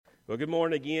Well, good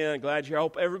morning again. Glad you're here. I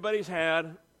hope everybody's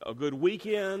had a good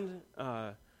weekend.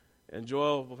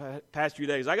 Enjoyable past few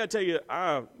days. I got to tell you,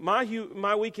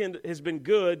 my weekend has been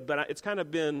good, but it's kind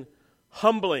of been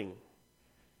humbling.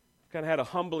 I've kind of had a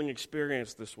humbling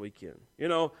experience this weekend. You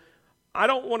know, I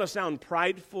don't want to sound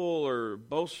prideful or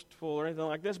boastful or anything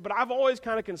like this, but I've always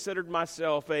kind of considered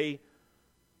myself a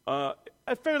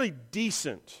fairly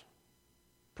decent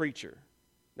preacher.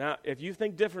 Now, if you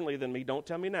think differently than me, don't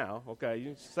tell me now, okay?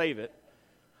 You save it.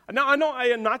 Now, I know I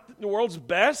am not the world's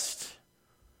best,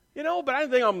 you know, but I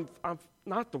think I'm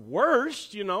not the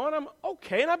worst, you know, and I'm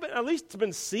okay. And I've been, at least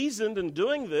been seasoned in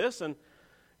doing this, and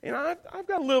you know, I've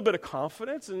got a little bit of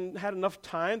confidence and had enough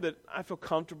time that I feel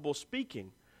comfortable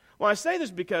speaking. Well, I say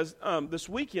this because this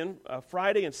weekend,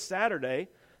 Friday and Saturday,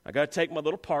 I got to take my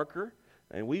little Parker,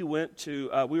 and we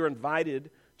were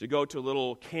invited to go to a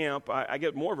little camp. I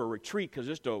get more of a retreat because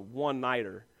just a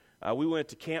one-nighter. We went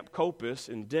to Camp Copus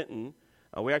in Denton.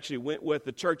 We actually went with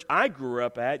the church I grew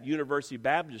up at, University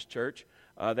Baptist Church.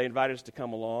 They invited us to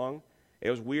come along.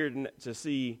 It was weird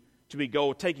to be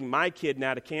taking my kid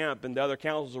now to camp, and the other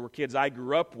counselors were kids I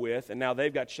grew up with, and now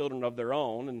they've got children of their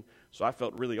own, and so I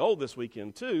felt really old this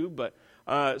weekend too. But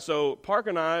so Parker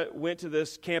and I went to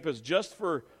this campus just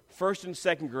for first and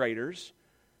second graders.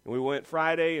 And we went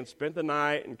Friday and spent the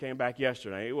night and came back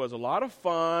yesterday. It was a lot of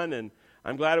fun, and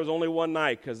I'm glad it was only one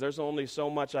night because there's only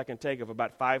so much I can take of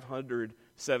about 500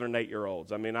 7- and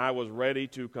 8-year-olds. I mean, I was ready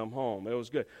to come home. It was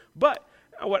good. But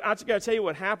I got to tell you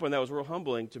what happened that was real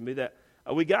humbling to me. That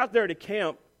we got there to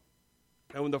camp,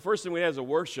 and the first thing we had is a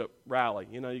worship rally.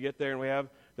 You know, you get there and we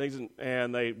have things,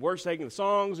 and they were singing the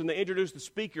songs, and they introduced the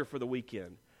speaker for the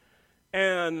weekend.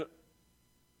 And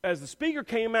as the speaker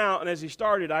came out and as he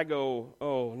started, I go,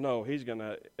 oh, no, it's going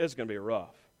to be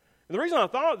rough. And the reason I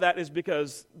thought of that is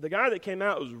because the guy that came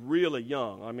out was really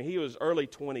young. I mean, he was early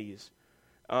 20s.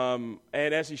 And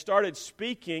as he started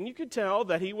speaking, you could tell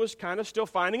that he was kind of still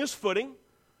finding his footing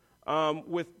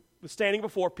with standing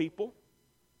before people.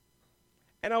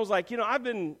 And I was like, you know, I've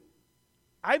been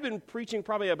preaching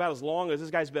probably about as long as this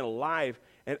guy's been alive,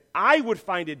 and I would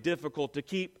find it difficult to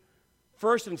keep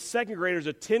first and second graders'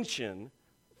 attention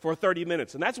for 30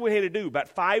 minutes. And that's what we had to do. About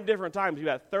 5 different times, we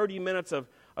had 30 minutes of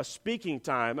a speaking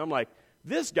time. I'm like,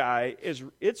 this guy,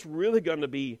 it's really going to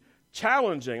be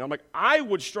challenging. I'm like, I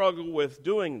would struggle with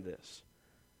doing this.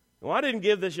 Well, I didn't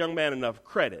give this young man enough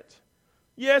credit.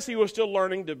 Yes, he was still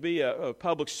learning to be a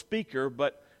public speaker,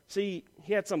 but see,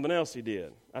 he had something else he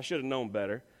did. I should have known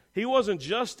better. He wasn't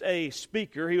just a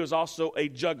speaker, he was also a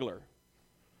juggler.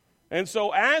 And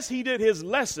so as he did his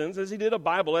lessons, as he did a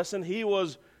Bible lesson, he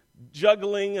was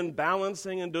juggling and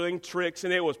balancing and doing tricks,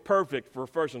 and it was perfect for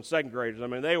first and second graders. I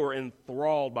mean, they were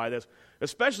enthralled by this,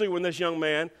 especially when this young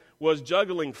man was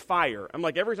juggling fire. I'm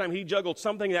like, every time he juggled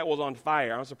something that was on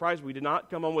fire. I'm surprised we did not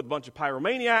come on with a bunch of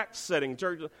pyromaniacs setting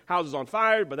church houses on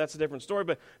fire, but that's a different story.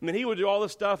 But I mean, he would do all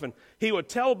this stuff, and he would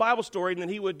tell a Bible story, and then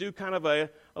he would do kind of a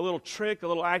little trick, a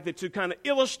little act to kind of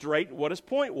illustrate what his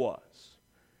point was.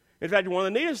 In fact, one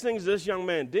of the neatest things this young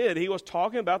man did, he was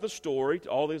talking about the story to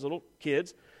all these little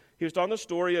kids. He was telling the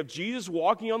story of Jesus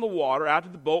walking on the water out to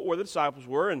the boat where the disciples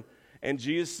were, and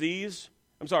Peter sees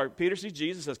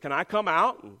Jesus, says, "Can I come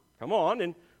out?" And come on,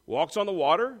 and walks on the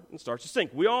water and starts to sink.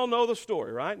 We all know the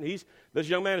story, right? And this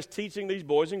young man is teaching these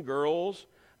boys and girls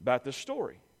about this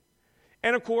story.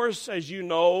 And of course, as you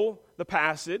know, the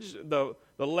passage, the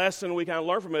lesson we kind of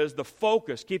learn from it is the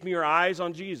focus, keeping your eyes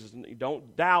on Jesus, and you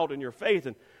don't doubt in your faith.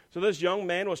 And so this young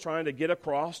man was trying to get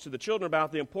across to the children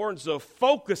about the importance of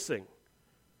focusing.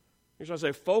 He's trying to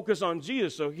say, focus on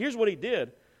Jesus. So here's what he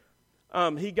did.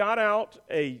 He got out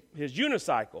his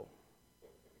unicycle.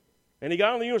 And he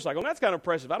got on the unicycle. And that's kind of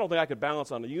impressive. I don't think I could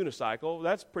balance on the unicycle.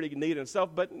 That's pretty neat in itself,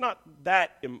 but not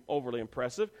that overly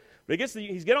impressive. But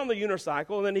he's getting on the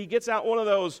unicycle, and then he gets out one of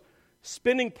those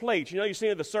spinning plates. You know, you've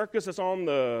seen at the circus that's on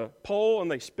the pole,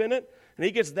 and they spin it. And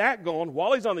he gets that going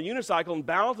while he's on the unicycle and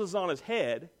balances on his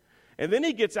head. And then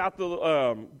he gets out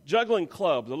the juggling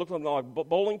clubs that look like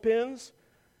bowling pins.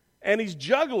 And he's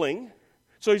juggling.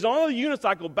 So he's on the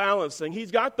unicycle balancing.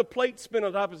 He's got the plate spin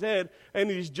on top of his head, and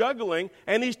he's juggling,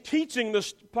 and he's teaching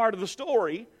this part of the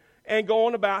story and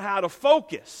going about how to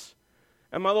focus.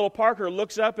 And my little Parker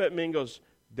looks up at me and goes,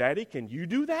 "Daddy, can you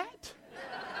do that?"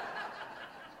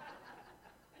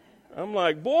 I'm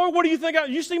like, "Boy, what do you think?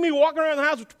 You see me walking around the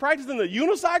house practicing the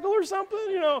unicycle or something?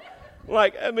 You know?"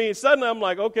 Suddenly I'm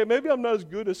like, okay, maybe I'm not as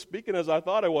good at speaking as I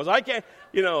thought I was. I can't,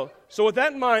 you know. So with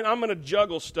that in mind, I'm going to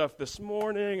juggle stuff this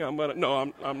morning. I'm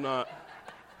not. I'm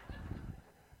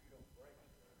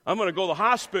going to go to the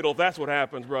hospital if that's what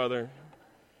happens, brother.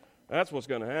 That's what's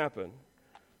going to happen.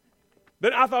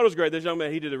 But I thought it was great. This young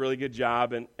man, he did a really good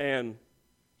job.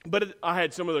 But I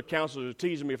had some of the counselors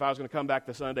teasing me if I was going to come back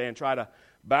this Sunday and try to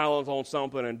balance on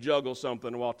something and juggle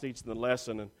something while teaching the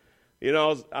lesson. And,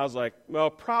 I was like, well,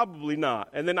 probably not.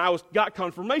 And then I got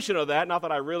confirmation of that. Not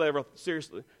that I really ever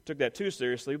took that too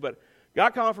seriously, but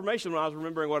got confirmation when I was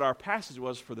remembering what our passage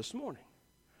was for this morning.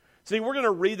 See, we're going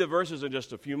to read the verses in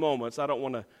just a few moments. I don't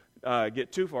want to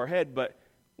get too far ahead, but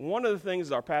one of the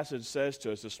things our passage says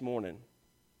to us this morning,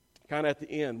 kind of at the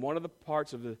end, one of the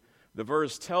parts of the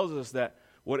verse tells us that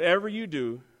whatever you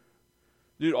do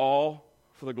it all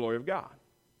for the glory of God.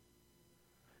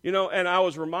 And I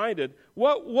was reminded,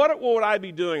 what would I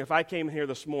be doing if I came here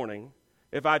this morning,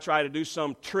 if I tried to do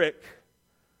some trick,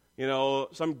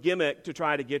 some gimmick to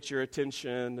try to get your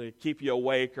attention, to keep you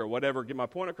awake or whatever, get my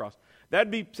point across?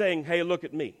 That'd be saying, hey, look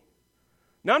at me.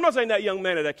 Now, I'm not saying that young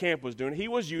man at that camp was doing it. He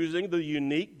was using the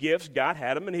unique gifts God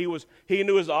had him, and he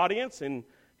knew his audience, and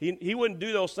he wouldn't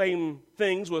do those same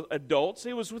things with adults.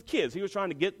 He was with kids. He was trying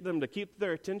to get them to keep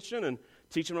their attention and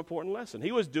teach them an important lesson.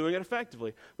 He was doing it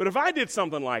effectively. But if I did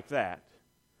something like that,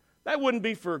 that wouldn't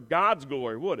be for God's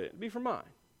glory, would it? It'd be for mine.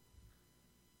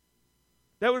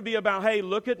 That would be about, hey,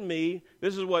 look at me.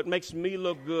 This is what makes me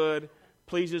look good,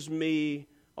 pleases me,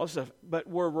 all this stuff. But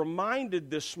we're reminded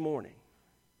this morning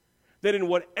that in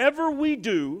whatever we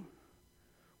do,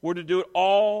 we're to do it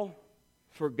all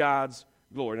for God's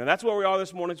glory. Now, that's where we are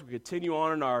this morning. So we continue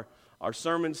on in our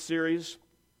sermon series.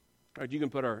 All right, you can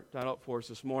put our title up for us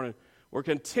this morning. We're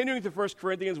continuing through 1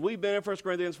 Corinthians. We've been in 1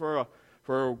 Corinthians for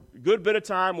a good bit of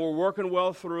time. We're working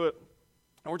well through it.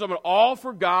 And we're talking about all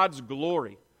for God's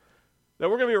glory. Now,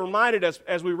 we're going to be reminded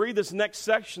as we read this next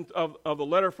section of the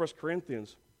letter of 1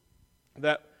 Corinthians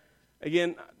that,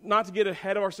 again, not to get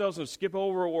ahead of ourselves and skip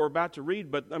over what we're about to read,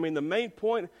 but, the main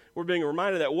point, we're being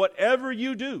reminded that whatever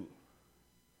you do,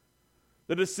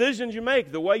 the decisions you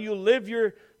make, the way you live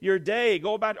your day,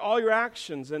 go about all your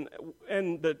actions, and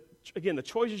the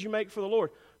choices you make for the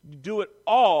Lord, do it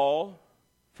all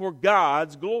for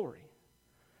God's glory.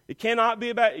 It cannot be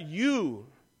about you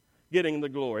getting the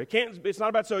glory. It's not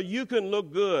about so you can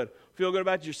look good, feel good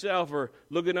about yourself, or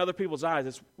look in other people's eyes.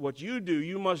 It's what you do,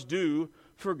 you must do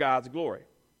for God's glory.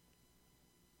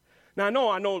 Now,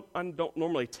 I don't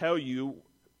normally tell you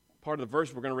part of the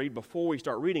verse we're going to read before we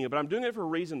start reading it, but I'm doing it for a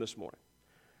reason this morning.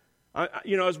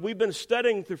 As we've been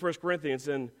studying through 1 Corinthians,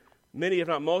 and many, if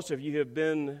not most of you, have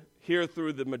been here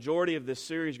through the majority of this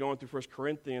series going through 1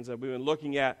 Corinthians, and we've been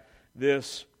looking at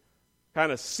this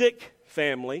kind of sick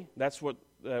family. That's what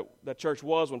that church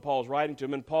was when Paul's writing to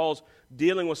them, and Paul's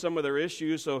dealing with some of their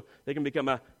issues so they can become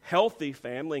a healthy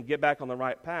family and get back on the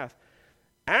right path.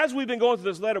 As we've been going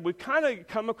through this letter, we've kind of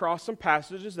come across some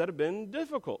passages that have been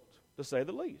difficult, to say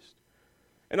the least.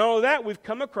 And all of that, we've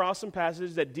come across some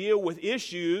passages that deal with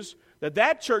issues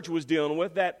that church was dealing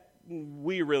with that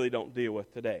we really don't deal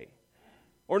with today.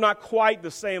 Or not quite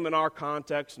the same in our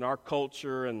context and our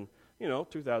culture, and,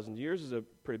 2,000 years is a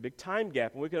pretty big time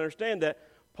gap. And we can understand that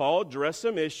Paul addressed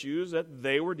some issues that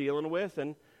they were dealing with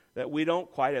and that we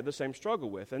don't quite have the same struggle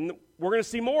with. And we're going to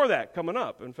see more of that coming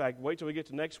up. In fact, wait till we get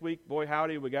to next week. Boy,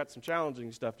 howdy, we got some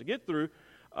challenging stuff to get through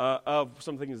of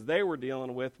some things they were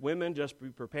dealing with. Women, just be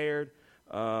prepared.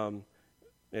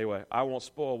 Anyway, I won't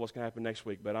spoil what's going to happen next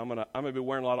week, but I'm gonna be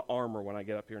wearing a lot of armor when I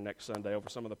get up here next Sunday over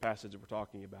some of the passages we're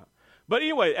talking about. But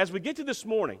anyway, as we get to this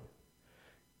morning,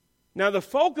 now the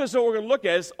focus that we're going to look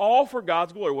at is all for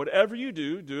God's glory. Whatever you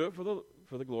do, do it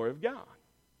for the glory of God.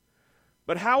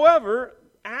 But however,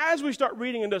 as we start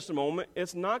reading in just a moment,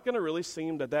 it's not going to really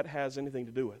seem that has anything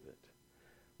to do with it.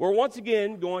 We're once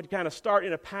again going to kind of start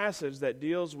in a passage that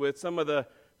deals with some of the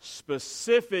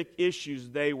specific issues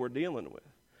they were dealing with.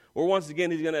 Or once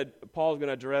again, Paul's going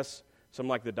to address some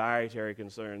like the dietary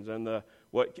concerns and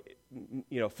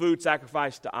food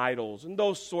sacrificed to idols and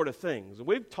those sort of things. And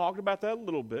we've talked about that a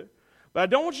little bit, but I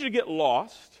don't want you to get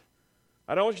lost.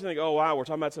 I don't want you to think, oh wow, we're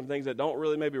talking about some things that don't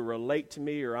really maybe relate to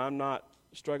me or I'm not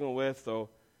struggling with. So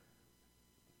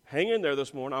hang in there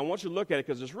this morning. I want you to look at it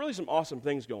because there's really some awesome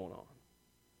things going on.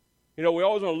 We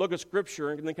always want to look at Scripture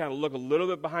and then kind of look a little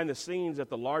bit behind the scenes at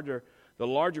the larger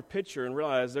picture and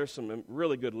realize there's some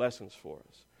really good lessons for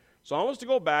us. So I want us to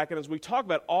go back, and as we talk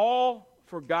about all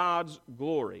for God's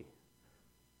glory,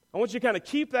 I want you to kind of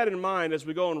keep that in mind as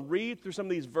we go and read through some of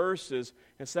these verses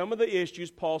and some of the issues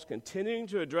Paul's continuing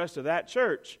to address to that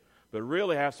church, but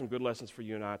really have some good lessons for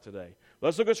you and I today.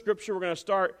 Let's look at Scripture. We're going to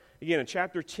start, again, in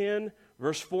chapter 10,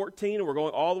 verse 14, and we're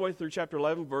going all the way through chapter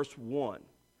 11, verse 1.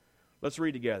 Let's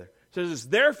read together. It says,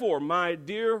 "Therefore, my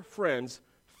dear friends,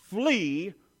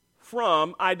 flee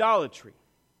from idolatry.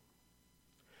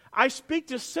 I speak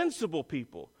to sensible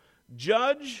people.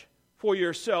 Judge for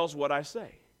yourselves what I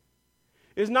say.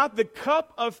 Is not the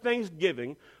cup of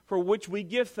thanksgiving for which we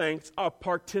give thanks a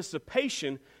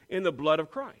participation in the blood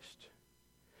of Christ?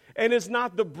 And is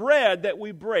not the bread that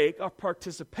we break a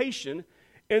participation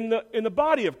in the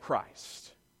body of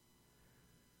Christ?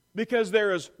 Because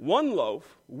there is one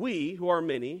loaf, we, who are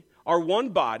many, are one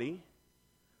body,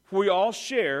 for we all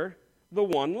share the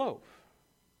one loaf.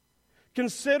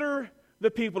 Consider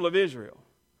the people of Israel.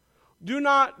 Do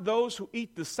not those who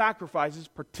eat the sacrifices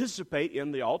participate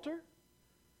in the altar?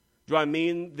 Do I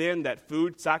mean then that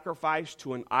food sacrificed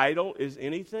to an idol is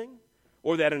anything?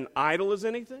 Or that an idol is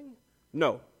anything?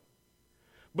 No.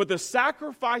 But the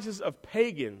sacrifices of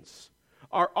pagans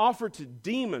are offered to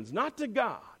demons, not to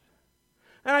God.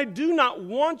 And I do not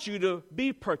want you to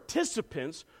be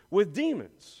participants with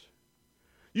demons.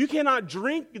 You cannot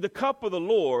drink the cup of the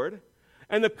Lord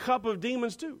and the cup of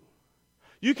demons too.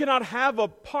 You cannot have a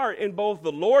part in both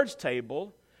the Lord's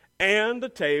table and the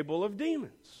table of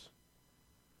demons.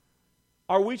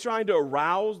 Are we trying to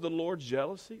arouse the Lord's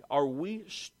jealousy? Are we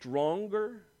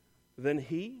stronger than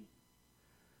He?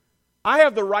 I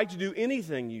have the right to do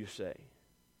anything you say,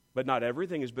 but not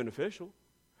everything is beneficial.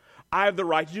 I have the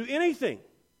right to do anything,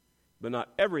 but not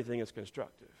everything is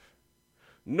constructive.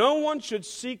 No one should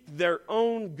seek their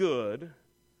own good,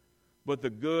 but the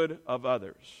good of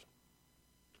others.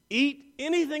 Eat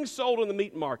anything sold in the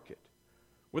meat market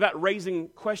without raising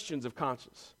questions of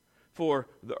conscience, for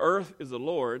the earth is the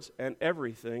Lord's and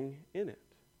everything in it.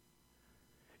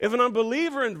 If an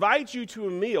unbeliever invites you to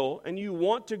a meal and you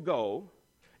want to go,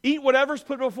 eat whatever's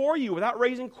put before you without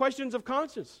raising questions of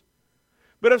conscience.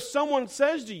 But if someone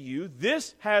says to you,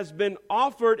 this has been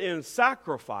offered in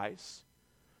sacrifice,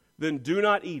 then do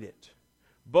not eat it,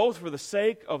 both for the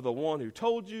sake of the one who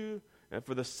told you and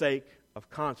for the sake of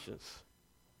conscience.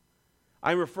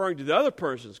 I'm referring to the other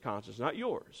person's conscience, not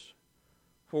yours.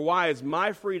 For why is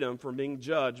my freedom from being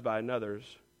judged by another's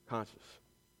conscience?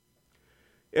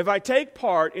 If I take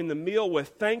part in the meal with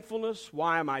thankfulness,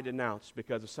 why am I denounced?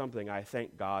 Because of something I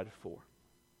thank God for.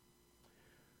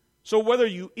 So whether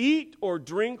you eat or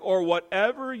drink or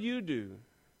whatever you do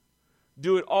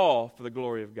it all for the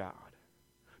glory of God.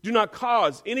 Do not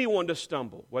cause anyone to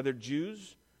stumble, whether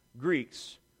Jews,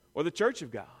 Greeks, or the church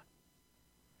of God.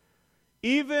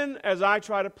 Even as I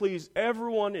try to please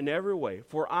everyone in every way,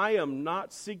 for I am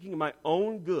not seeking my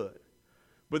own good,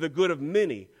 but the good of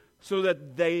many, so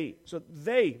that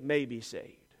they may be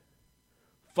saved.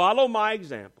 Follow my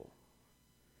example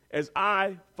as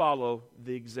I follow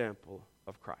the example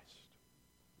of Christ.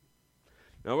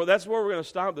 Now, that's where we're going to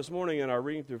stop this morning in our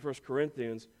reading through 1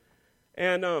 Corinthians.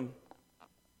 And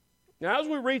now as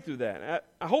we read through that,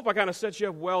 I hope I kind of set you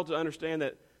up well to understand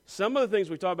that some of the things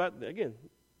we talk about, again,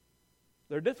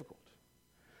 they're difficult.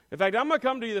 In fact, I'm going to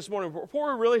come to you this morning,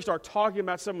 before we really start talking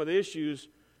about some of the issues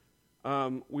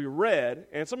we read,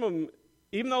 and some of them,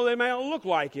 even though they may not look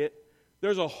like it,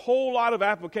 there's a whole lot of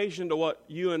application to what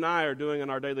you and I are doing in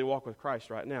our daily walk with Christ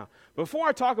right now. Before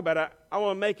I talk about it, I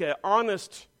want to make an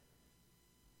honest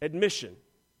admission.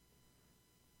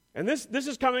 And this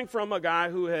is coming from a guy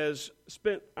who I've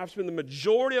spent the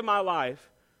majority of my life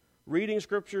reading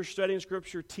Scripture, studying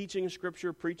Scripture, teaching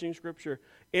Scripture, preaching Scripture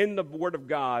in the Word of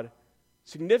God,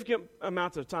 significant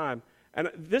amounts of time. And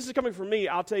this is coming from me.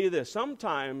 I'll tell you this.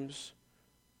 Sometimes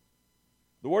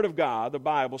the Word of God, the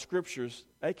Bible, Scriptures,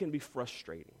 they can be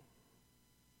frustrating.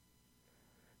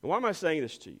 And why am I saying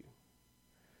this to you?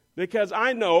 Because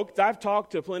I know, because I've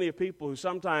talked to plenty of people who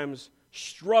sometimes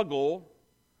struggle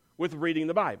with reading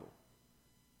the Bible.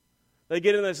 They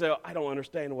get in and they say, I don't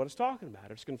understand what it's talking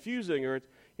about. It's confusing, or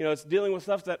it's dealing with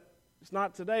stuff that it's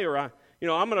not today. Or I'm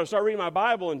going to start reading my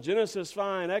Bible, and Genesis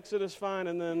fine, Exodus fine,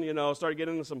 and then start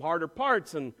getting into some harder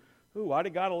parts. And why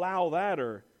did God allow that?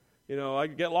 Or I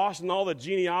get lost in all the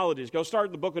genealogies. Go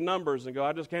start the book of Numbers and go,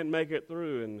 I just can't make it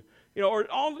through. And or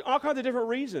all kinds of different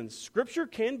reasons. Scripture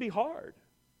can be hard.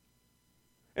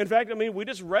 In fact, we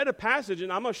just read a passage,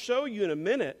 and I'm going to show you in a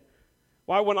minute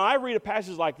why when I read a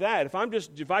passage like that, if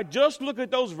I just look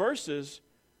at those verses,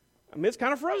 it's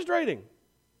kind of frustrating.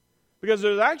 Because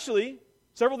there's actually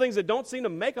several things that don't seem to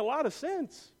make a lot of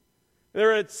sense.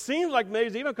 It seems like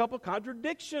there's even a couple of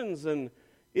contradictions and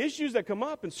issues that come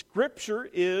up, and Scripture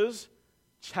is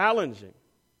challenging.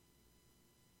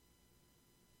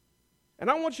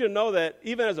 And I want you to know that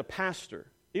even as a pastor,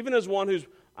 even as one who's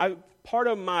part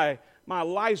of my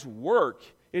life's work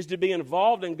is to be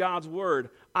involved in God's Word,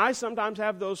 I sometimes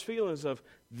have those feelings of,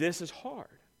 this is hard.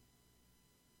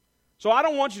 So I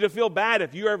don't want you to feel bad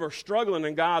if you're ever struggling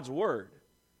in God's Word.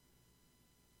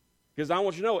 Because I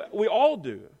want you to know, we all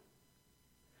do.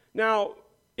 Now,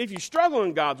 if you struggle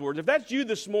in God's Word, if that's you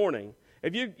this morning,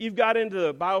 If you've got into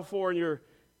the Bible before and you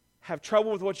have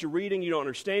trouble with what you're reading, you don't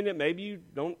understand it, maybe you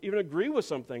don't even agree with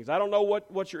some things. I don't know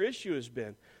what your issue has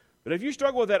been. But if you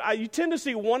struggle with that, you tend to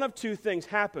see one of two things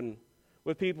happen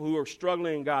with people who are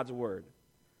struggling in God's Word.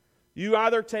 You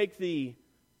either take the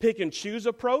pick and choose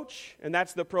approach, and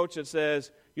that's the approach that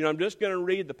says, I'm just going to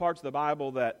read the parts of the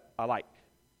Bible that I like.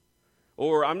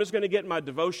 Or I'm just going to get my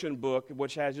devotion book,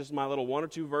 which has just my little 1 or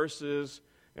 2 verses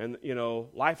and,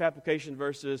 life application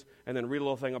verses, and then read a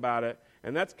little thing about it.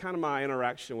 And that's kind of my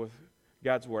interaction with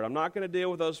God's Word. I'm not going to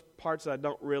deal with those parts that I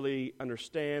don't really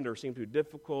understand or seem too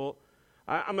difficult.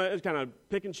 I'm going to kind of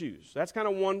pick and choose. That's kind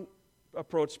of one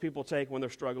approach people take when they're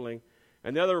struggling.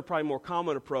 And the other, probably more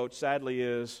common approach, sadly,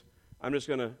 is I'm just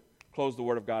going to close the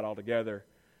Word of God altogether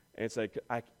and say,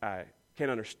 I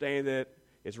can't understand it.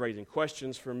 It's raising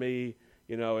questions for me.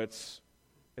 It's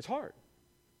hard.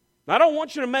 Now, I don't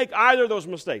want you to make either of those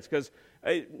mistakes, because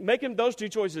making those two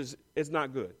choices is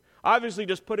not good. Obviously,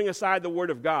 just putting aside the Word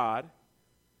of God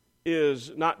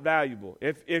is not valuable.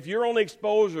 If your only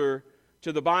exposure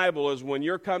to the Bible is when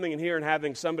you're coming in here and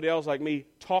having somebody else like me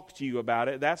talk to you about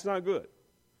it, that's not good.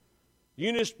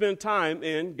 You need to spend time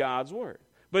in God's Word.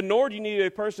 But nor do you need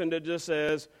a person that just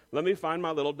says, let me find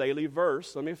my little daily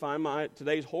verse. Let me find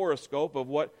today's horoscope of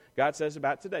what God says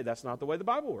about today. That's not the way the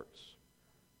Bible works.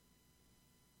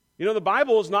 The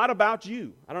Bible is not about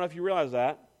you. I don't know if you realize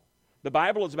that. The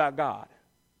Bible is about God.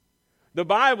 The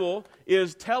Bible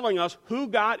is telling us who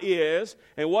God is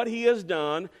and what He has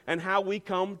done and how we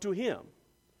come to Him.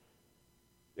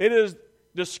 It is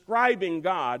describing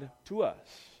God to us.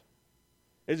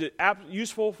 Is it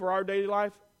useful for our daily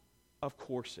life? Of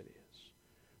course it is.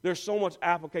 There's so much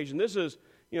application. This is,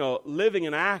 living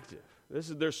and active.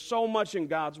 There's so much in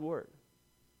God's Word.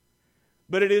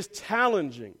 But it is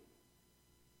challenging.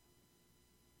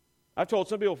 I've told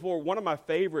some people before, one of my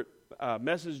favorite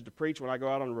messages to preach when I go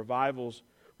out on revivals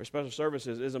or special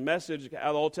services is a message out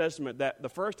of the Old Testament that the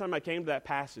first time I came to that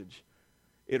passage,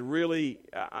 it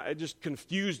just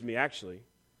confused me, actually.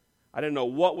 I didn't know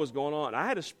what was going on. I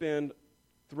had to spend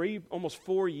almost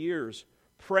 4 years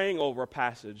praying over a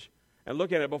passage and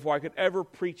looking at it before I could ever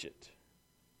preach it.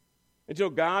 Until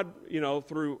God,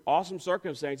 through awesome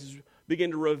circumstances,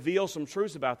 began to reveal some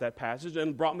truths about that passage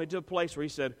and brought me to a place where He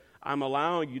said, I'm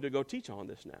allowing you to go teach on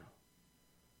this now.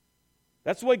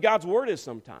 That's the way God's Word is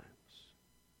sometimes.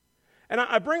 And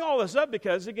I bring all this up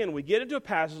because, again, we get into a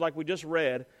passage like we just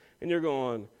read, and you're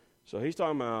going, so he's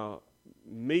talking about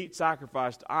meat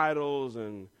sacrificed to idols,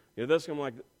 and this. I'm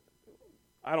like,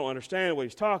 I don't understand what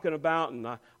he's talking about, and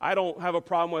I don't have a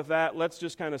problem with that. Let's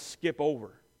just kind of skip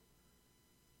over.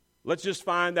 Let's just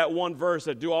find that one verse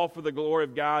that do all for the glory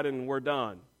of God, and we're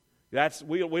done.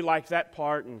 We like that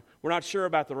part, and we're not sure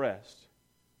about the rest.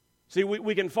 See,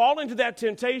 we can fall into that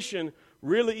temptation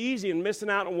really easy and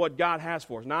missing out on what God has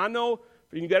for us. Now, I know,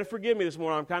 you got to forgive me this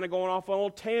morning, I'm kind of going off on a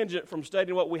little tangent from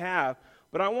studying what we have,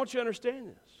 but I want you to understand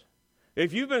this.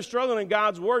 If you've been struggling in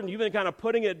God's Word and you've been kind of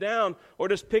putting it down or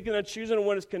just picking and choosing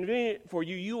when it's convenient for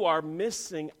you, you are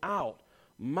missing out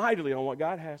mightily on what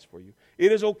God has for you.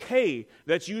 It is okay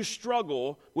that you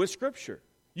struggle with Scripture.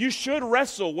 You should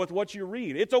wrestle with what you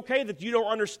read. It's okay that you don't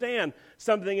understand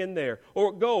something in there.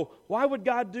 Or go, why would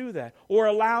God do that? Or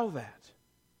allow that.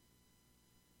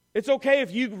 It's okay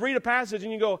if you read a passage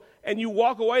and you go, and you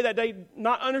walk away that day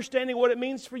not understanding what it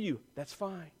means for you. That's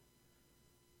fine.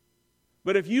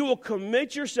 But if you will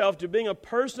commit yourself to being a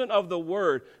person of the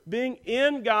Word, being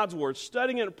in God's Word,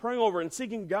 studying it and praying over it and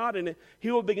seeking God in it,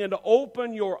 He will begin to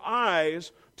open your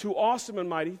eyes to awesome and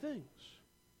mighty things.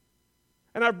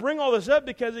 And I bring all this up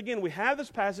because, again, we have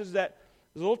this passage that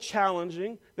is a little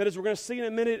challenging, that as we're going to see in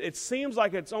a minute, it seems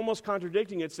like it's almost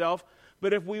contradicting itself.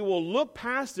 But if we will look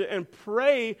past it and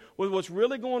pray with what's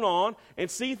really going on and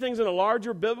see things in a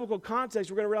larger biblical context,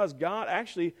 we're going to realize God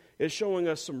actually is showing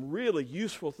us some really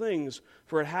useful things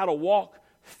for how to walk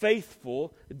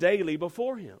faithful daily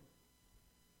before Him.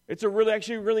 It's a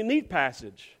really neat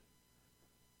passage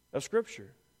of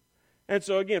Scripture. And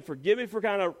so again, forgive me for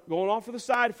kind of going off to the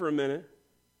side for a minute,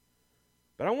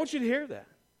 but I want you to hear that.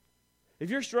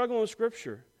 If you're struggling with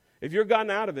Scripture, if you're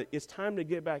gotten out of it, it's time to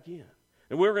get back in.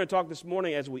 And we're going to talk this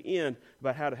morning as we end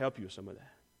about how to help you with some of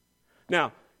that.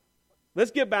 Now, let's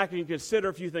get back and consider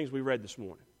a few things we read this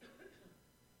morning.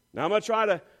 Now, I'm going to try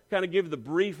to kind of give the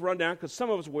brief rundown because some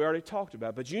of us we already talked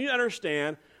about. But you need to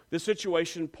understand the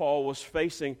situation Paul was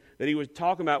facing that he was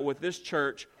talking about with this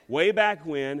church way back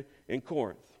when in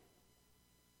Corinth.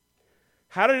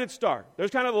 How did it start?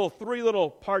 There's kind of three little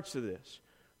parts to this.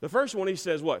 The first one, he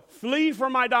says what? Flee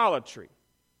from idolatry.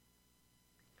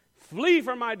 Flee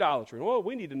from idolatry. Well,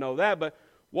 we need to know that, but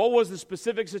what was the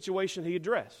specific situation he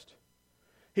addressed?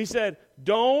 He said,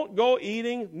 don't go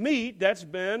eating meat that's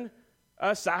been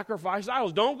sacrificed to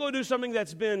idols. Don't go do something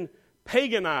that's been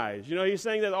paganized. You know, he's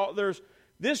saying that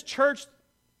this church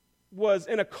was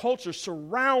in a culture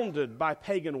surrounded by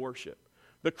pagan worship.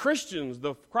 The Christians,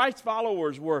 the Christ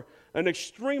followers, were an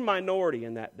extreme minority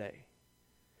in that day.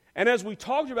 And as we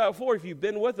talked about before, if you've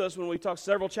been with us when we talked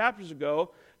several chapters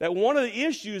ago, that one of the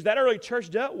issues that early church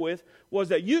dealt with was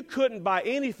that you couldn't buy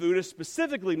any food,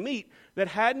 specifically meat, that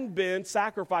hadn't been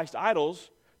sacrificed to idols,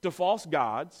 to false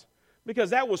gods, because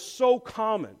that was so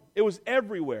common. It was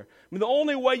everywhere. I mean, the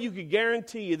only way you could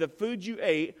guarantee the food you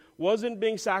ate wasn't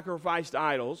being sacrificed to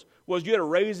idols was you had to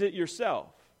raise it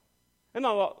yourself. And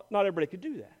not everybody could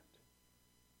do that.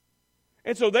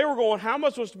 And so they were going, how am I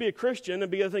supposed to be a Christian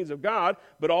and be the things of God,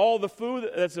 but all the food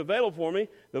that's available for me,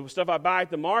 the stuff I buy at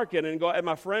the market and go at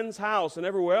my friend's house and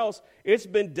everywhere else, it's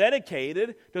been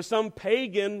dedicated to some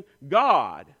pagan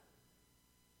god.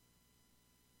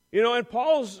 You know, and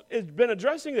Paul's has been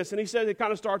addressing this, and he says, it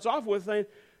kind of starts off with saying,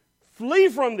 flee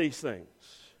from these things.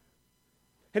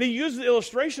 And he used the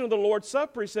illustration of the Lord's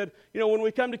Supper. He said, you know, when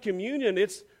we come to communion,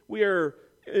 we are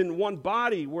in one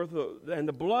body, and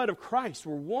the blood of Christ,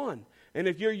 we're one. And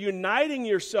if you're uniting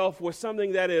yourself with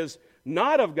something that is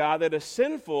not of God, that is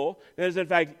sinful, that is in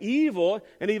fact evil,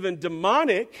 and even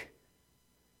demonic,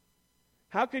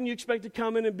 how can you expect to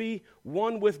come in and be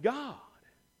one with God?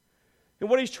 And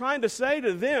what he's trying to say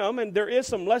to them, and there is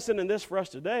some lesson in this for us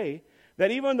today,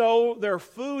 that even though their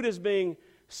food is being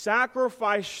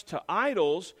sacrificed to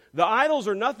idols, the idols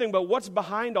are nothing but what's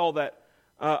behind all that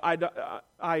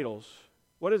idols.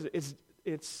 What is it?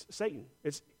 It's Satan.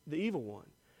 It's the evil one.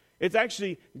 It's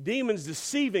actually demons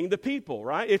deceiving the people,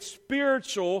 right? It's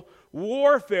spiritual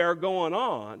warfare going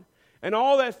on. And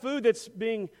all that food that's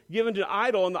being given to an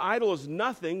idol, and the idol is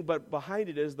nothing, but behind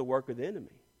it is the work of the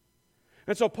enemy.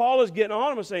 And so Paul is getting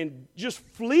on him and saying, just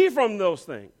flee from those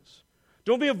things.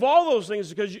 Don't be involved in those things,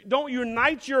 because don't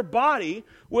unite your body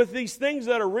with these things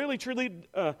that are really, truly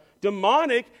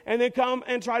demonic, and then come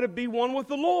and try to be one with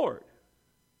the Lord.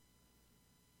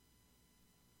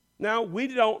 Now, we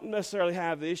don't necessarily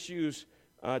have the issues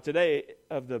today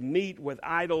of the meat with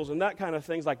idols and that kind of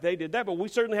things like they did that, but we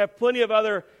certainly have plenty of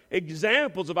other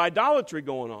examples of idolatry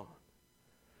going on.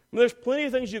 I mean, there's plenty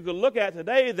of things you could look at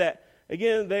today that,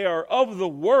 again, they are of the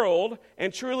world,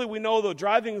 and truly we know the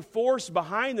driving force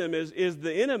behind them is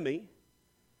the enemy.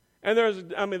 And there's,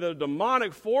 the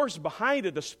demonic force behind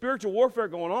it, the spiritual warfare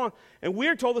going on, and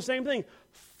we're told the same thing.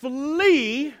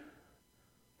 Flee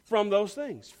from those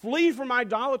things. Flee from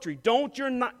idolatry. Don't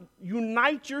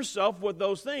unite yourself with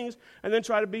those things and then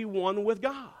try to be one with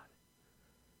God.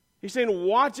 He's saying,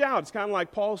 watch out. It's kind of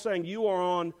like Paul saying, you are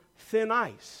on thin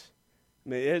ice. I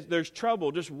mean, there's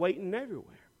trouble just waiting everywhere.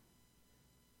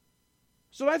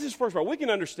 So that's his first part. We can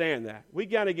understand that. We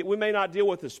may not deal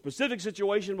with the specific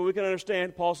situation, but we can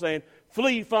understand Paul saying,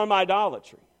 flee from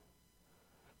idolatry.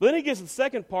 But then he gets to the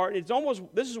second part, and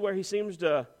this is where he seems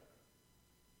to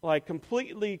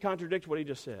completely contradict what he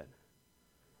just said.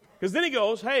 Because then he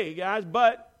goes, hey guys,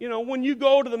 but when you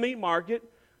go to the meat market,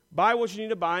 buy what you need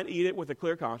to buy and eat it with a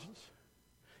clear conscience.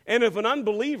 And if an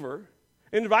unbeliever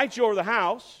invites you over to the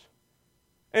house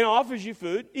and offers you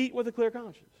food, eat with a clear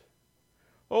conscience.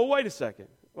 Oh, wait a second.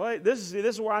 Well, this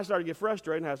is where I started to get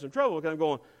frustrated and have some trouble, because I'm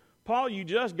going, Paul, you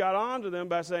just got on to them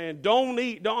by saying,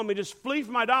 just flee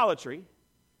from idolatry.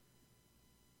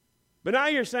 But now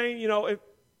you're saying,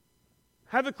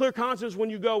 have a clear conscience when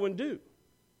you go and do.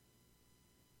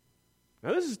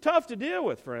 Now, this is tough to deal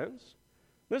with, friends.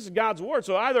 This is God's word.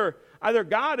 So either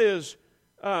God is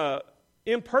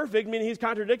imperfect, meaning he's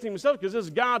contradicting himself because this is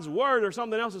God's word, or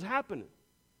something else is happening.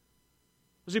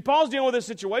 See, Paul's dealing with this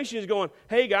situation. He's going,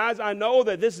 hey, guys, I know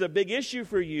that this is a big issue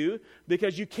for you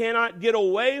because you cannot get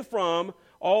away from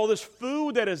all this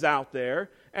food that is out there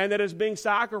and that is being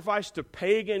sacrificed to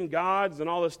pagan gods and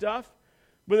all this stuff.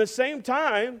 But at the same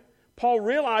time, Paul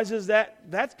realizes that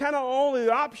that's kind of only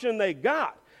the option they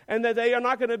got, and that they are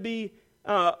not going to be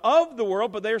of the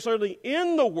world, but they are certainly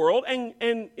in the world. And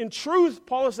in truth,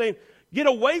 Paul is saying, get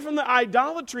away from the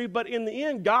idolatry, but in the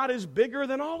end, God is bigger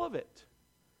than all of it.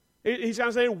 He's kind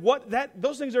of saying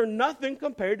those things are nothing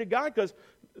compared to God, because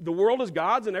the world is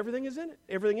God's and everything is in it.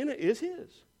 Everything in it is His.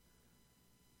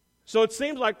 So it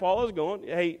seems like Paul is going,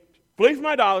 hey, flee from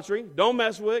idolatry, don't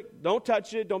mess with it, don't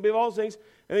touch it, don't be all those things.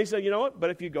 And he said, you know what, but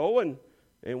if you go and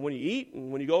when you eat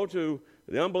and when you go to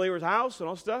the unbeliever's house and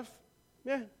all stuff,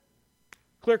 yeah,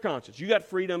 clear conscience. You got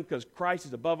freedom because Christ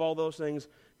is above all those things.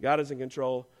 God is in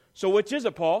control. So which is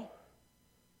it, Paul?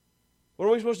 What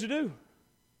are we supposed to do?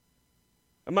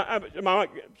 Am I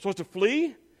supposed to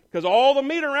flee? Because all the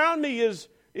meat around me is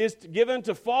is given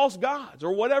to false gods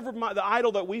or whatever the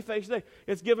idol that we face today,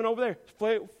 it's given over there.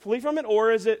 Flee from it,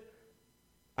 or is it,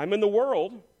 I'm in the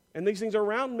world, and these things are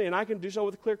around me, and I can do so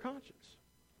with a clear conscience?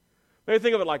 Maybe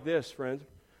think of it like this, friends.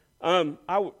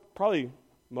 Probably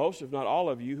most, if not all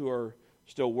of you who are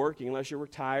still working, unless you're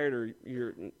retired or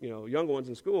you're younger ones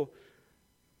in school,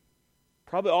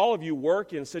 probably all of you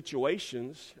work in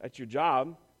situations at your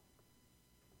job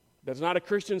that's not a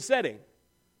Christian setting.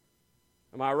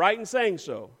 Am I right in saying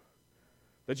so?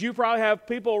 That you probably have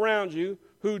people around you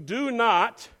who do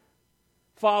not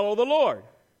follow the Lord.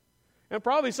 And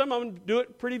probably some of them do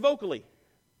it pretty vocally.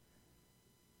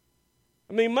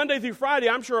 I mean, Monday through Friday,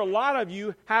 I'm sure a lot of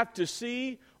you have to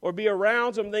see or be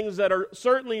around some things that are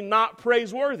certainly not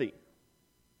praiseworthy.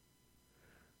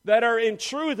 That are, in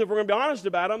truth, if we're going to be honest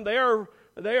about them,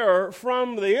 they are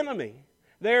from the enemy.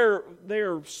 They're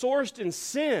sourced in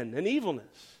sin and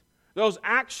evilness. Those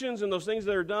actions and those things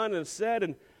that are done and said,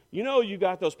 and you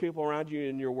got those people around you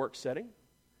in your work setting,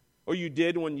 or you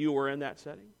did when you were in that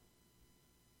setting.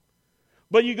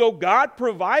 But you go, God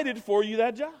provided for you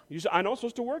that job. You say, I know I'm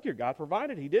supposed to work here. God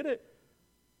provided. He did it.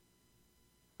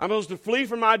 I'm supposed to flee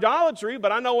from idolatry,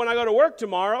 but I know when I go to work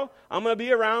tomorrow, I'm going to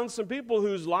be around some people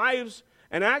whose lives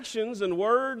and actions and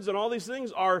words and all these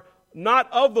things are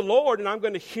not of the Lord, and I'm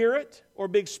going to hear it or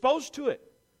be exposed to it.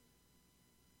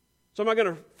 So am I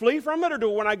going to flee from it,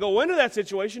 or when I go into that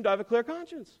situation, do I have a clear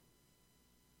conscience?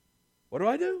 What do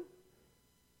I do?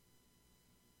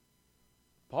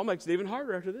 Paul makes it even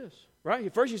harder after this,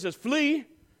 right? First he says, flee,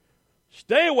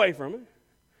 stay away from it.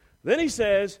 Then he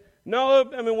says, no,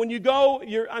 I mean, when you go,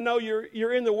 I know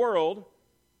you're in the world,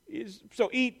 so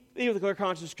eat with a clear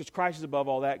conscience because Christ is above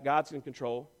all that. God's in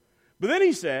control. But then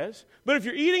he says, but if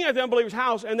you're eating at the unbeliever's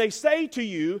house and they say to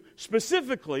you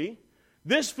specifically,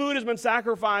 this food has been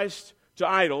sacrificed to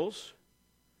idols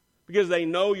because they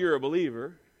know you're a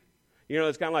believer.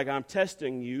 It's kind of like, I'm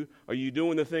testing you. Are you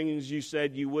doing the things you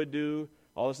said you would do?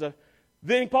 All this stuff.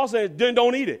 Then Paul says, then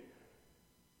don't eat it.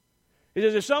 He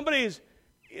says, if somebody's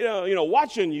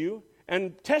watching you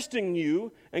and testing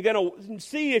you and going to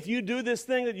see if you do this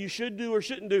thing that you should do or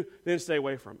shouldn't do, then stay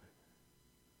away from it.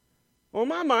 Well, in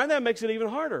my mind, that makes it even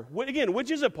harder. Again,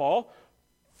 which is it, Paul?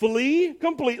 Flee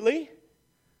completely,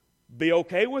 be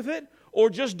okay with it, or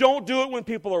just don't do it when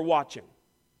people are watching?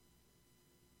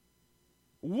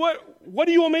 What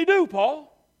do you want me to do, Paul?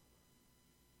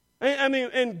 I mean,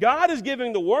 and God is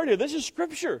giving the word here. This is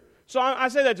Scripture. So I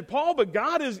say that to Paul, but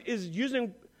God is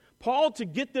using Paul to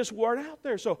get this word out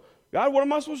there. So, God, what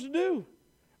am I supposed to do?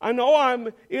 I know I'm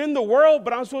in the world,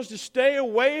 but I'm supposed to stay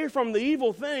away from the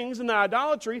evil things and the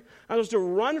idolatry. I'm supposed to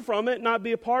run from it, not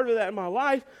be a part of that in my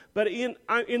life. But in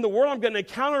the world, I'm going to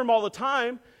encounter them all the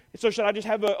time. So should I just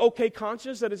have an okay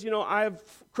conscience that is, I have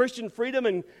Christian freedom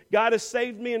and God has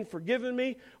saved me and forgiven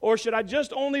me? Or should I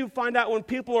just only find out when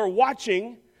people are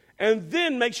watching and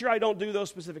then make sure I don't do those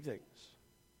specific things?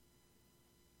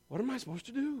 What am I supposed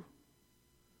to do?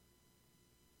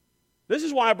 This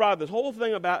is why I brought up this whole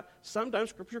thing about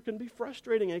sometimes Scripture can be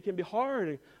frustrating and it can be hard.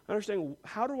 And understanding,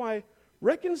 how do I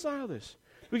reconcile this?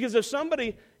 Because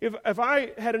if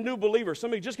I had a new believer,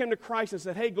 somebody just came to Christ and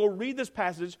said, hey, go read this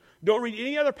passage. Don't read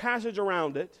any other passage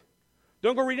around it.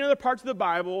 Don't go read any other parts of the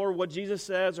Bible or what Jesus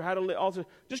says or how to live.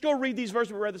 Just go read these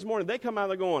verses we read this morning. They come out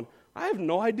and they're going, I have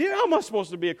no idea how I'm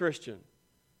supposed to be a Christian.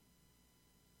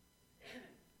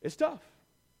 It's tough.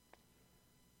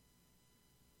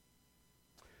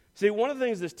 See, one of the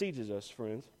things this teaches us,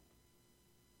 friends,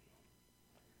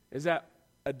 is that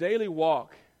a daily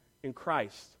walk in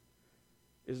Christ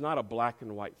is not a black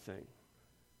and white thing.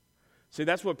 See,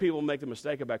 that's what people make the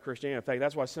mistake about Christianity. In fact,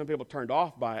 that's why some people are turned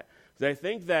off by it. They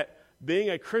think that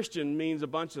being a Christian means a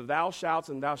bunch of thou shalt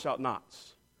and thou shalt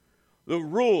nots. The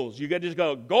rules, you got to just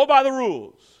go by the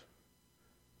rules.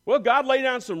 Well, God laid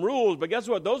down some rules, but guess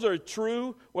what? Those are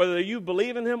true whether you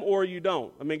believe in Him or you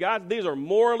don't. I mean, God, these are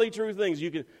morally true things.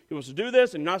 You're supposed to do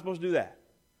this and you're not supposed to do that.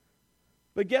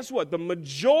 But guess what? The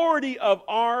majority of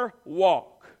our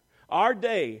walk, our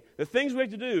day, the things we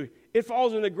have to do, it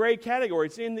falls in the gray category.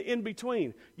 It's in the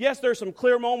in-between. Yes, there's some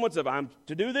clear moments of I'm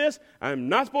to do this, I'm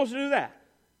not supposed to do that.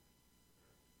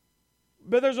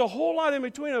 But there's a whole lot in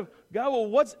between of, God, well,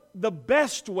 what's the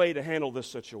best way to handle this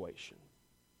situation?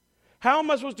 How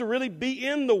am I supposed to really be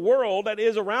in the world that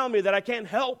is around me that I can't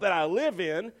help, that I live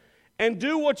in, and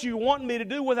do what you want me to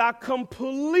do without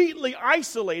completely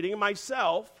isolating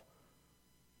myself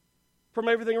from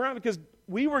everything around me? Because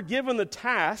we were given the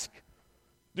task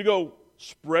to go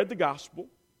spread the gospel,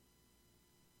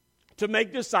 to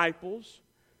make disciples.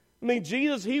 I mean,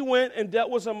 Jesus, He went and dealt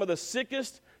with some of the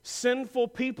sickest, sinful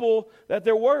people that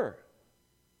there were.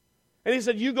 And he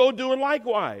said, you go do it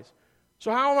likewise.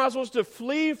 So how am I supposed to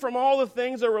flee from all the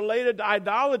things that are related to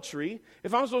idolatry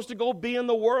if I'm supposed to go be in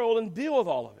the world and deal with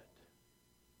all of it?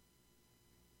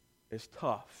 It's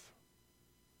tough.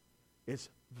 It's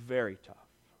very tough.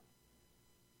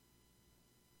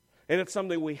 And it's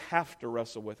something we have to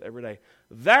wrestle with every day.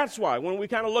 That's why when we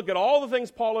kind of look at all the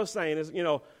things Paul is saying is, you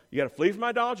got to flee from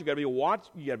idolatry, you got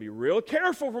to be real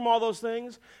careful from all those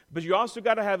things, but you also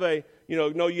got to have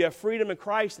you have freedom in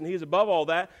Christ and he's above all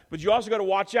that, but you also got to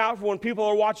watch out for when people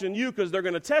are watching you because they're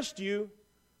going to test you.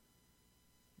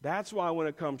 That's why when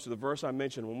it comes to the verse I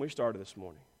mentioned when we started this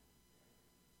morning,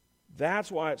 that's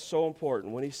why it's so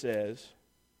important when he says,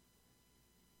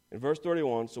 in verse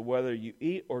 31, so whether you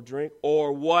eat or drink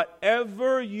or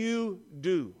whatever you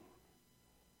do,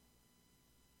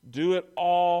 do it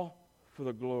all for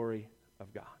the glory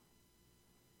of God.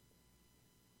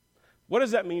 What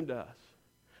does that mean to us?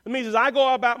 It means as I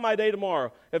go about my day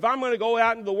tomorrow, if I'm going to go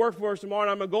out into the workforce tomorrow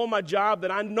and I'm going to go on my job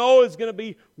that I know is going to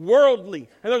be worldly,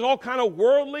 and there's all kind of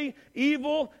worldly,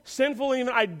 evil, sinful,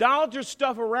 even idolatrous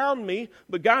stuff around me,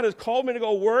 but God has called me to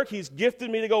go work. He's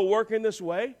gifted me to go work in this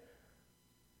way.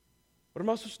 What am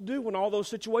I supposed to do when all those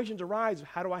situations arise?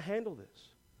 How do I handle this?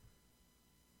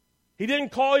 He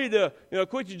didn't call you to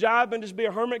quit your job and just be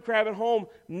a hermit crab at home,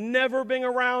 never being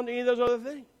around any of those other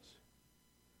things.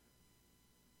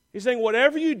 He's saying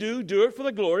whatever you do, do it for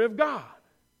the glory of God.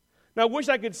 Now, I wish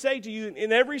I could say to you,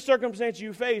 in every circumstance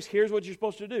you face, here's what you're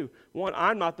supposed to do. One,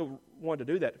 I'm not the one to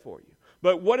do that for you.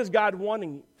 But what is God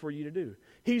wanting for you to do?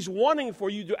 He's wanting for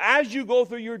you to, as you go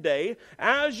through your day,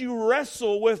 as you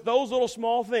wrestle with those little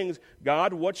small things,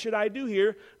 God, what should I do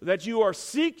here? That you are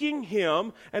seeking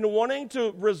Him and wanting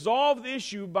to resolve the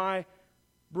issue by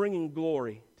bringing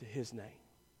glory to His name.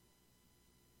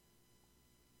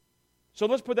 So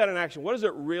let's put that in action. What does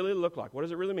it really look like? What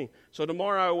does it really mean? So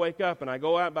tomorrow I wake up and I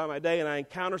go out by my day and I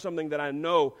encounter something that I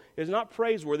know is not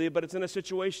praiseworthy, but it's in a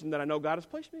situation that I know God has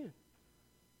placed me in.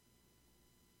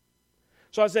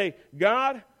 So I say,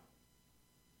 God,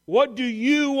 what do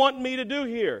you want me to do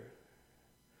here?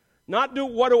 Not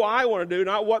what do I want to do,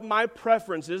 not what my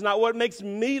preference is, not what makes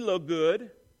me look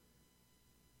good.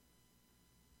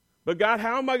 But God,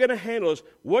 how am I going to handle this?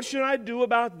 What should I do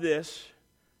about this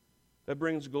that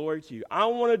brings glory to you? I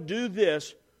want to do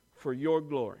this for your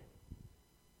glory.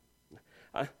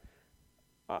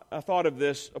 I thought of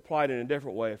this applied in a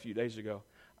different way a few days ago.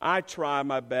 I try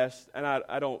my best, and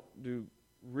I don't do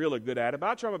really good at it, but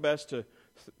I try my best to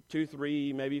 2,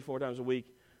 3, maybe 4 times a week,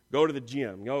 go to the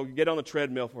gym, get on the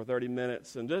treadmill for 30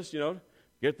 minutes and just,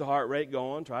 get the heart rate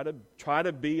going, try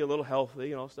to be a little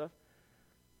healthy, stuff.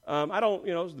 I don't,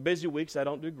 the busy weeks, I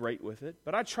don't do great with it,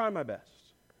 but I try my best.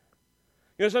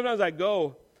 Sometimes I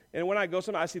go, and when I go,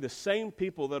 sometimes I see the same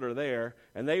people that are there,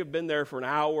 and they've been there for an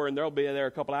hour, and they'll be there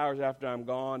a couple hours after I'm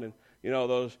gone, and,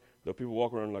 those people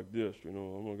walk around like this, I'm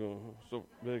going to go so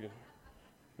big, and,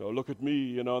 look at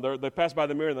me, they pass by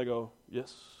the mirror and they go,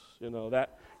 yes,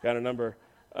 that kind of number.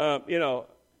 And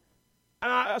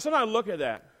I sometimes look at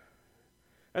that.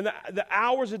 And the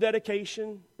hours of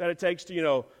dedication that it takes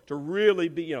to really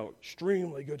be,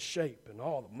 extremely good shape and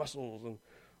all the muscles and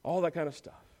all that kind of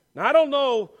stuff. Now, I don't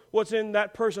know what's in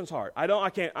that person's heart.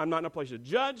 I'm not in a place to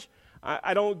judge.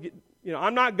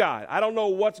 I'm not God. I don't know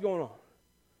what's going on.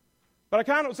 But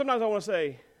sometimes I want to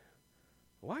say,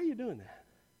 why are you doing that?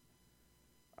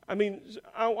 I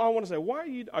want to say,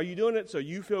 why are you doing it so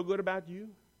you feel good about you?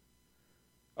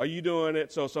 Are you doing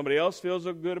it so somebody else feels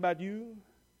good about you?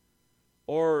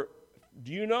 Or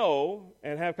do you know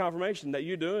and have confirmation that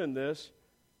you're doing this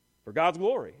for God's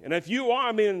glory? And if you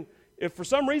are, if for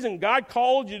some reason God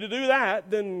called you to do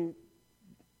that, then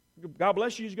God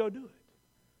bless you, just go do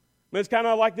it. It's kind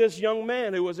of like this young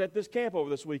man who was at this camp over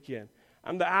this weekend.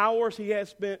 The hours he had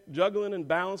spent juggling and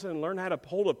balancing and learning how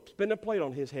to spin a plate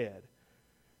on his head.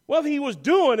 Well, he was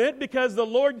doing it because the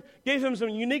Lord gave him some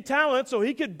unique talent so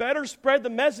he could better spread the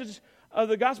message of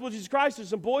the gospel of Jesus Christ to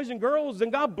some boys and girls.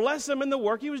 And God bless him in the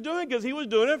work he was doing because he was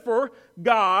doing it for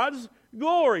God's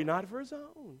glory, not for his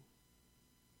own.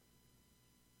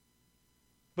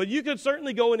 But you could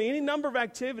certainly go into any number of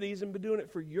activities and be doing it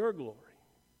for your glory.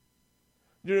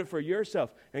 Doing it for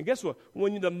yourself. And guess what?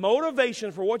 When the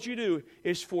motivation for what you do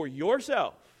is for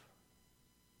yourself,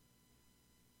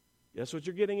 guess what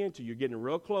you're getting into? You're getting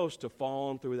real close to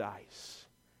falling through the ice.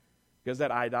 Because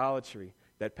that idolatry,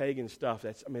 that pagan stuff,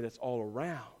 that's all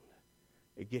around.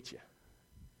 It gets you.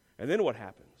 And then what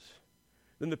happens?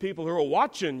 Then the people who are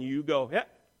watching you go, yep,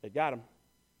 they got him.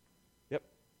 Yep,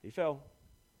 he fell.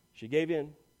 She gave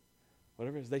in.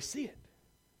 Whatever it is, they see it.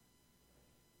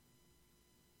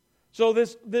 So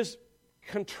this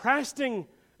contrasting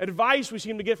advice we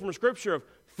seem to get from Scripture of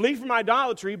flee from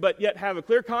idolatry, but yet have a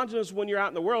clear conscience when you're out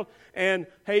in the world, and,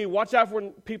 hey, watch out for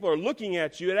when people are looking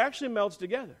at you, it actually melts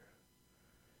together.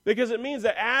 Because it means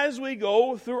that as we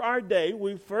go through our day,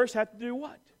 we first have to do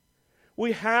what?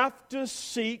 We have to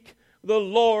seek the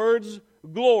Lord's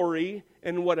glory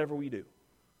in whatever we do.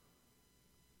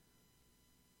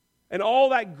 And all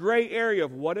that gray area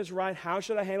of what is right, how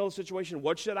should I handle the situation,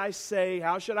 what should I say,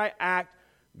 how should I act,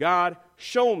 God,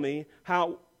 show me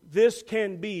how this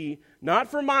can be, not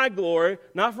for my glory,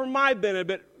 not for my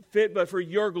benefit, but for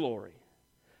your glory.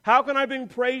 How can I bring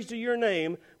praise to your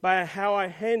name by how I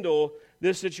handle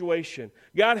this situation?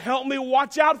 God, help me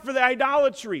watch out for the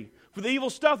idolatry, for the evil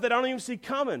stuff that I don't even see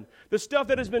coming, the stuff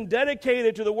that has been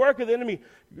dedicated to the work of the enemy.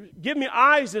 Give me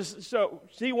eyes to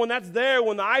see when that's there,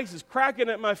 when the ice is cracking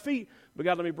at my feet. But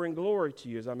God, let me bring glory to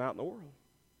you as I'm out in the world.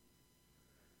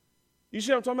 You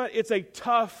see what I'm talking about? It's a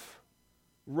tough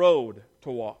road to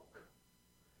walk.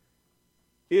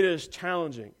 It is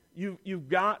challenging. You've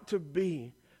got to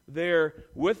be there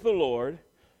with the Lord.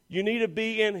 You need to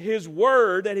be in His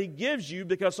Word that He gives you,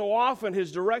 because so often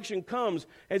His direction comes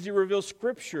as He reveals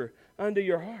Scripture unto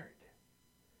your heart.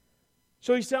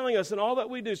 So He's telling us in all that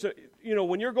we do. So,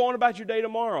 when you're going about your day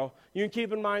tomorrow, you can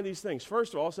keep in mind these things.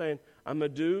 First of all, saying, I'm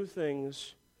going to do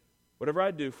things, whatever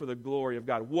I do, for the glory of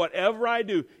God. Whatever I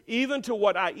do, even to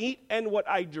what I eat and what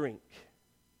I drink,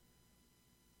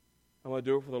 I'm going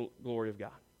to do it for the glory of God.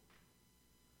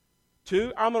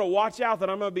 2, I'm going to watch out that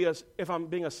I'm going to be if I'm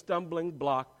being a stumbling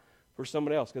block for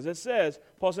somebody else. Because it says,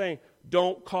 Paul's saying,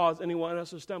 don't cause anyone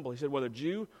else to stumble. He said, whether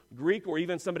Jew, Greek, or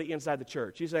even somebody inside the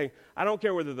church. He's saying, I don't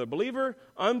care whether they're believer,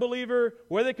 unbeliever,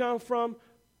 where they come from.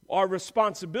 Our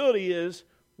responsibility is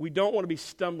we don't want to be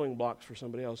stumbling blocks for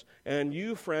somebody else. And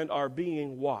you, friend, are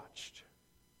being watched.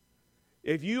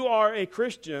 If you are a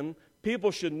Christian,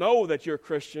 people should know that you're a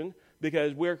Christian,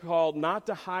 because we're called not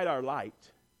to hide our light.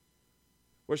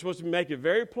 We're supposed to make it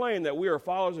very plain that we are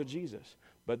followers of Jesus,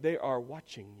 but they are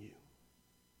watching you.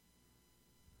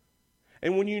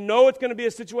 And when you know it's going to be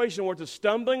a situation where it's a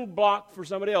stumbling block for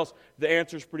somebody else, the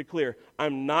answer is pretty clear.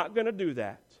 I'm not going to do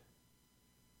that,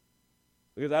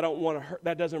 because I don't want to hurt.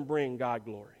 That doesn't bring God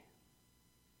glory.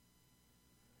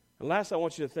 And last, I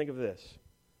want you to think of this.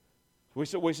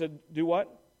 We said, do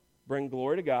what? Bring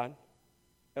glory to God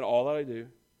in all that I do.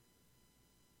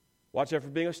 Watch out for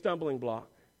being a stumbling block.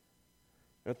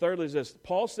 And thirdly is this.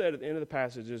 Paul said at the end of the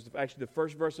passage, is actually the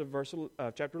first verse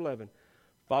of chapter 11,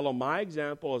 follow my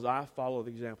example as I follow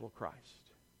the example of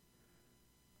Christ.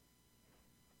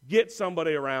 Get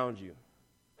somebody around you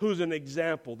who's an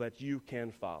example that you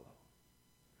can follow.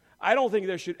 I don't think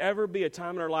there should ever be a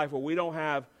time in our life where we don't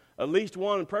have at least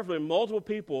one, and preferably multiple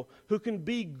people, who can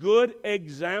be good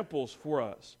examples for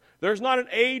us. There's not an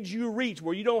age you reach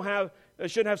where you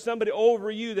shouldn't have somebody over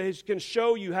you that can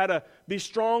show you how to be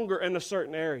stronger in a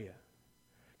certain area.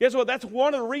 Guess what? That's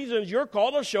one of the reasons you're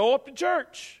called to show up to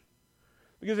church.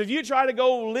 Because if you try to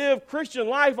go live Christian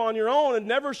life on your own and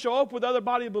never show up with other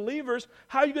body of believers,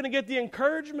 how are you going to get the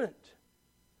encouragement?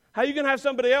 How are you going to have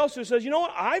somebody else who says, you know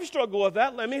what, I've struggled with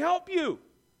that, let me help you.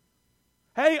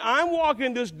 Hey, I'm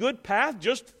walking this good path,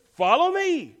 just follow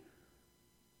me.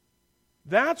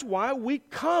 That's why we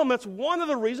come. That's one of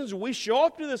the reasons we show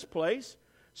up to this place,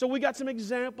 so we got some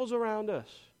examples around us.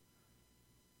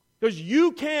 Because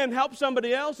you can help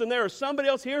somebody else, and there is somebody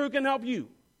else here who can help you.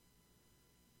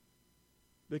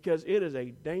 Because it is a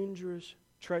dangerous,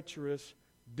 treacherous,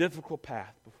 difficult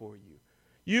path before you.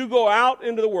 You go out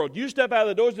into the world. You step out of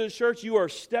the doors of the church, you are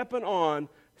stepping on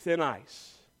thin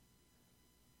ice.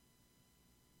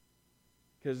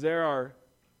 Because there are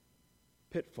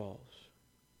pitfalls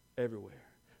everywhere.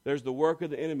 There's the work of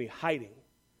the enemy hiding.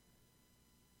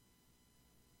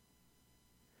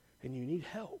 And you need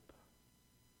help.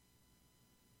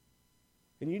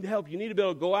 And you need help. You need to be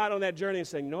able to go out on that journey and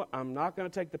say, you know what, I'm not going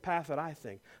to take the path that I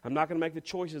think. I'm not going to make the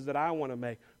choices that I want to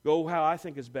make. Go how I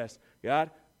think is best. God,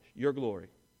 your glory.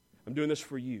 I'm doing this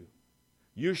for you.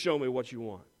 You show me what you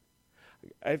want.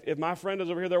 If my friend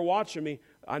is over here, they're watching me.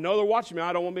 I know they're watching me.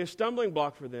 I don't want to be a stumbling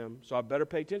block for them, so I better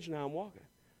pay attention to how I'm walking.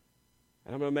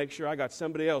 And I'm going to make sure I got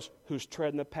somebody else who's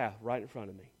treading the path right in front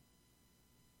of me.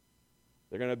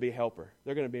 They're going to be a helper.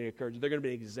 They're going to be an encourager. They're going to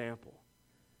be an example.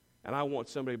 And I want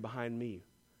somebody behind me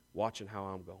watching how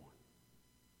I'm going.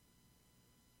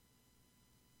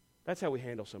 That's how we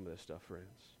handle some of this stuff, friends.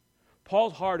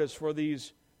 Paul's heart is for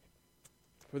this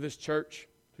church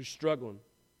who's struggling.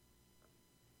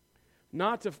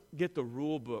 Not to get the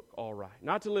rule book all right.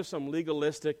 Not to live some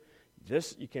legalistic,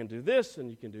 this, you can do this and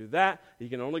you can do that. You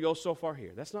can only go so far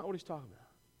here. That's not what he's talking about.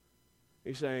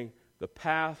 He's saying the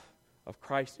path of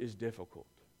Christ is difficult.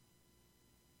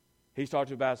 He's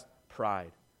talked about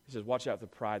pride. He says, watch out for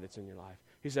the pride that's in your life.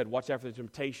 He said, watch out for the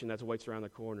temptation that waits around the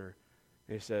corner.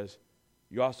 And he says,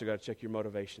 you also got to check your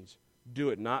motivations. Do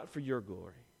it not for your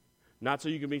glory, not so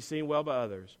you can be seen well by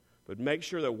others, but make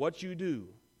sure that what you do,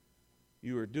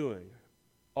 you are doing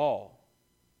all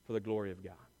for the glory of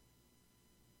God.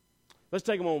 Let's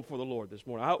take a moment for the Lord this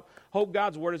morning. I hope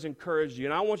God's word has encouraged you.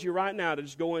 And I want you right now to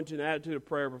just go into an attitude of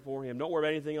prayer before Him. Don't worry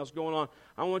about anything else going on.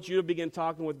 I want you to begin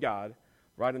talking with God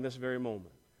right in this very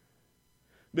moment.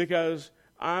 Because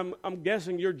I'm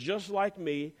guessing you're just like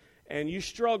me, and you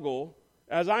struggle,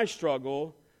 as I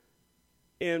struggle,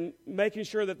 in making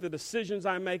sure that the decisions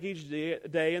I make each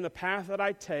day and the path that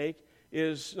I take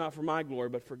is not for my glory,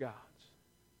 but for God's.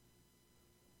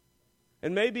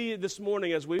 And maybe this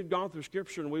morning, as we've gone through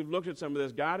Scripture and we've looked at some of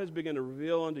this, God has begun to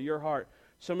reveal unto your heart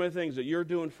some of the things that you're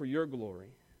doing for your glory,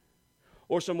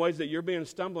 or some ways that you're being a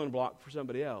stumbling block for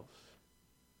somebody else.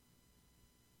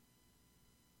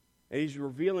 And He's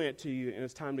revealing it to you, and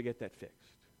it's time to get that fixed.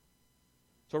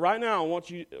 So right now, I want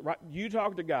you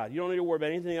talk to God. You don't need to worry about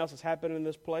anything else that's happening in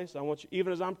this place. I want you,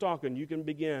 even as I'm talking, you can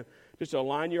begin just to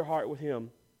align your heart with Him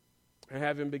and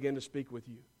have Him begin to speak with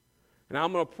you. And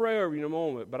I'm going to pray over you in a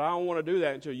moment, but I don't want to do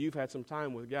that until you've had some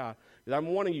time with God. Because I'm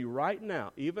wanting you right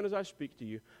now, even as I speak to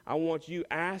you, I want you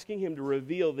asking Him to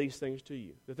reveal these things to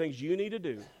you. The things you need to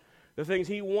do. The things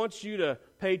He wants you to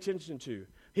pay attention to.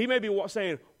 He may be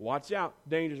saying, watch out,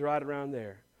 danger's right around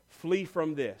there. Flee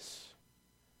from this.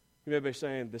 He may be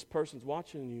saying, this person's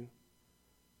watching you.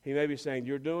 He may be saying,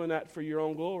 you're doing that for your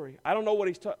own glory. I don't know what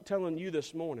He's telling you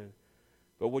this morning,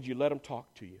 but would you let Him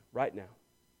talk to you right now?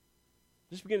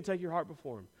 Just begin to take your heart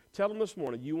before Him. Tell Him this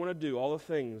morning you want to do all the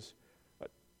things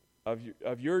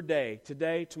of your day,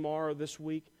 today, tomorrow, this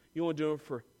week. You want to do them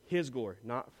for His glory,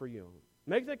 not for your own.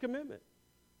 Make that commitment.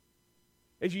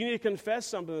 If you need to confess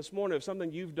something this morning, of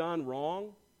something you've done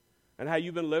wrong, and how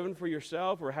you've been living for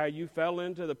yourself, or how you fell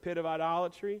into the pit of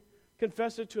idolatry,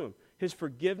 confess it to Him. His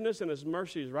forgiveness and His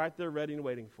mercy is right there ready and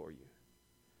waiting for you.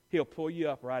 He'll pull you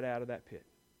up right out of that pit.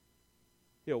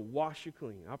 He'll wash you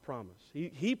clean, I promise.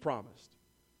 He promised.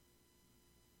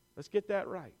 Let's get that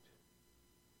right.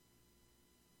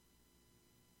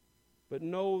 But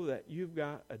know that you've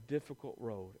got a difficult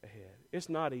road ahead. It's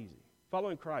not easy.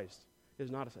 Following Christ is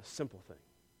not a simple thing.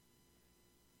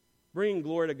 Bringing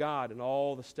glory to God in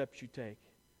all the steps you take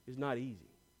is not easy.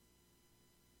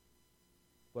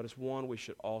 But it's one we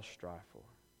should all strive for.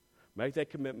 Make that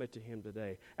commitment to Him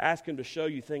today. Ask Him to show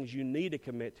you things you need to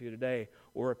commit to today,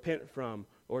 or repent from,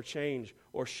 or change,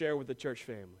 or share with the church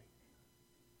family.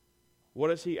 What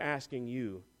is He asking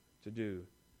you to do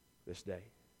this day?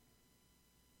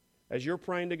 As you're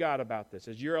praying to God about this,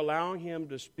 as you're allowing Him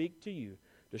to speak to you,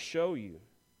 to show you,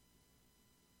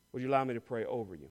 would you allow me to pray over you?